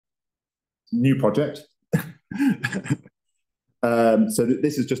new project. So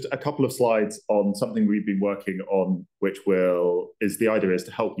this is just a couple of slides on something we've been working on, which the idea is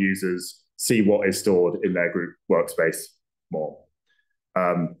to help users see what is stored in their group workspace more.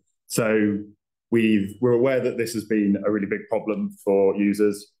 So we're aware that this has been a really big problem for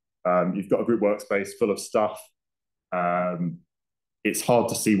users. You've got a group workspace full of stuff. It's hard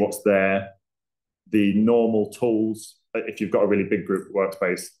to see what's there. The normal tools, if you've got a really big group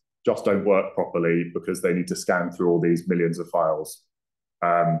workspace, just don't work properly because they need to scan through all these millions of files.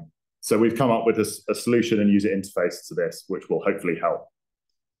 So we've come up with a solution and user interface to this, which will hopefully help.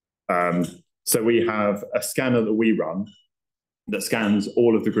 So we have a scanner that we run that scans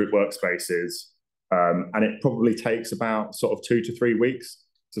all of the group workspaces, and it probably takes about sort of 2 to 3 weeks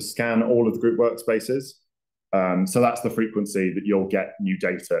to scan all of the group workspaces. So that's the frequency that you'll get new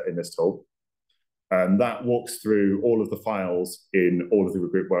data in this tool. That walks through all of the files in all of the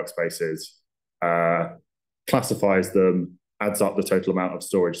group workspaces, classifies them, adds up the total amount of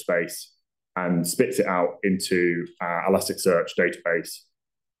storage space, and spits it out into Elasticsearch database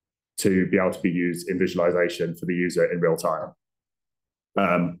to be able to be used in visualization for the user in real time.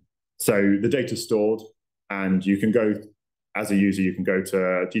 So the data is stored, and you can go, as a user, you can go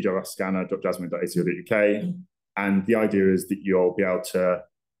to grscanner.jasmin.ac.uk, and the idea is that you'll be able to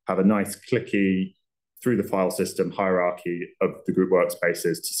have a nice clicky through the file system hierarchy of the group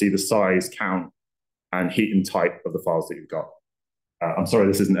workspaces to see the size, count, and heat and type of the files that you've got. I'm sorry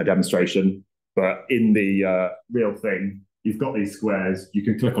this isn't a demonstration, but in the real thing, you've got these squares. You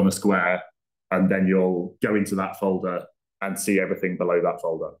can click on a square, and then you'll go into that folder and see everything below that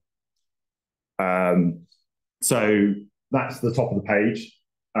folder. So that's the top of the page.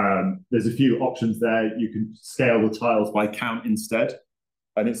 There's a few options there. You can scale the tiles by count instead.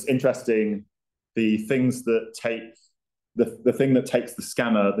 And it's interesting, the things that take, the thing that takes the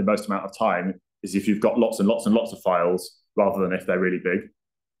scanner the most amount of time is if you've got lots and lots and lots of files, rather than if they're really big.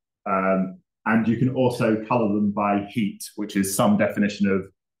 And you can also color them by heat, which is some definition of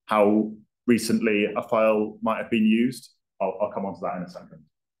how recently a file might have been used. I'll come on to that in a second.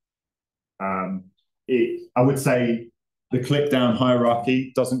 I would say the click down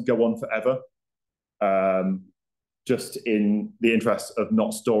hierarchy doesn't go on forever, just in the interest of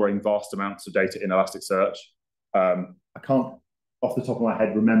not storing vast amounts of data in Elasticsearch. I can't, off the top of my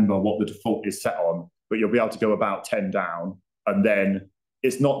head, remember what the default is set on, but you'll be able to go about 10 down, and then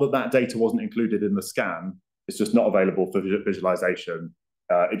it's not that that data wasn't included in the scan, it's just not available for visualization.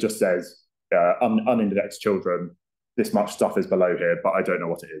 It just says, unindexed children, this much stuff is below here, but I don't know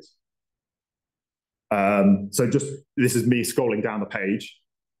what it is. So this is me scrolling down the page.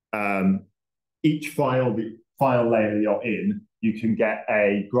 Each file layer you're in, you can get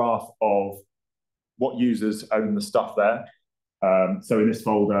a graph of what users own the stuff there. So in this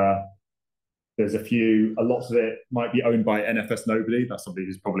folder, there's a lot of it might be owned by NFS Nobody. That's somebody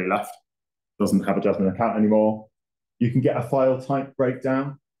who's probably left, doesn't have a JASMIN account anymore. You can get a file type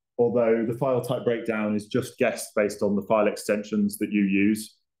breakdown, although the file type breakdown is just guessed based on the file extensions that you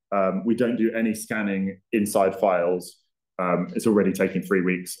use. We don't do any scanning inside files. It's already taking 3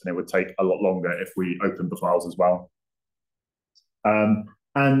 weeks, and it would take a lot longer if we opened the files as well.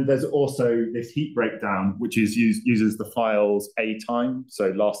 And there's also this heat breakdown, which is uses the file's A time,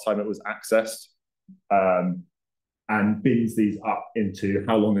 so last time it was accessed, and bins these up into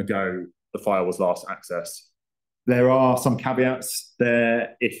how long ago the file was last accessed. There are some caveats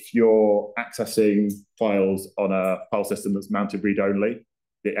there if you're accessing files on a file system that's mounted read-only.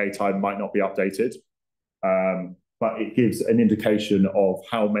 The A time might not be updated, but it gives an indication of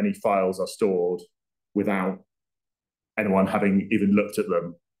how many files are stored without anyone having even looked at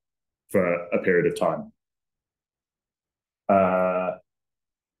them for a period of time. I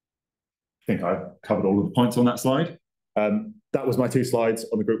think I've covered all of the points on that slide. That was my 2 slides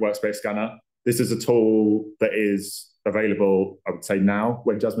on the Group Workspace Scanner. This is a tool that is available, I would say now,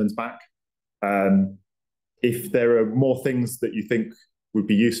 when JASMIN's back. If there are more things that you think would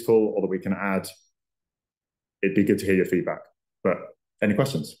be useful or that we can add, it'd be good to hear your feedback. But any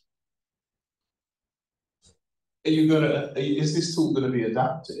questions? Is this tool going to be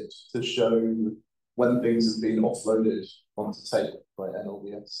adapted to show when things have been offloaded onto tape by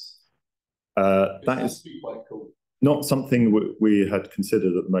NLBS? That is quite cool. Not something we had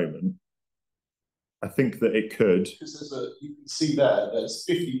considered at the moment. I think that it could. Because you can see there's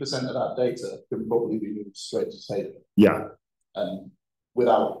 50% of that data can probably be moved straight to tape. Yeah.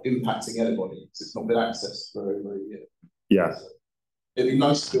 Without impacting anybody, because it's not been accessed for over a year. Yeah. So it'd be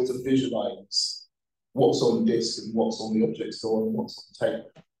nice to be able to visualize what's on disk and what's on the object store and what's on tape.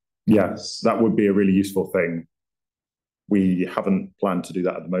 Yes, that would be a really useful thing. We haven't planned to do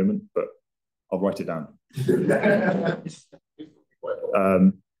that at the moment, but I'll write it down.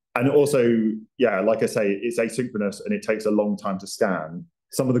 And also, yeah, like I say, it's asynchronous and it takes a long time to scan.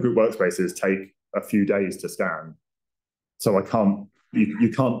 Some of the group workspaces take a few days to scan. So I can't, you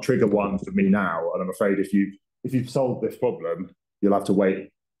can't trigger one for me now. And I'm afraid if you've solved this problem, you'll have to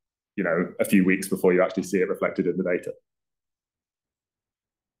wait, you know, a few weeks before you actually see it reflected in the data.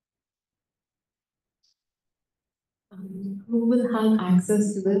 Who will have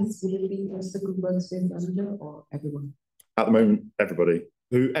access to this? Will it be just the Group Workspace Manager or everyone? At the moment,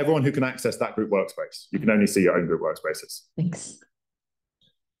 everyone who can access that group workspace. You can only see your own group workspaces. Thanks.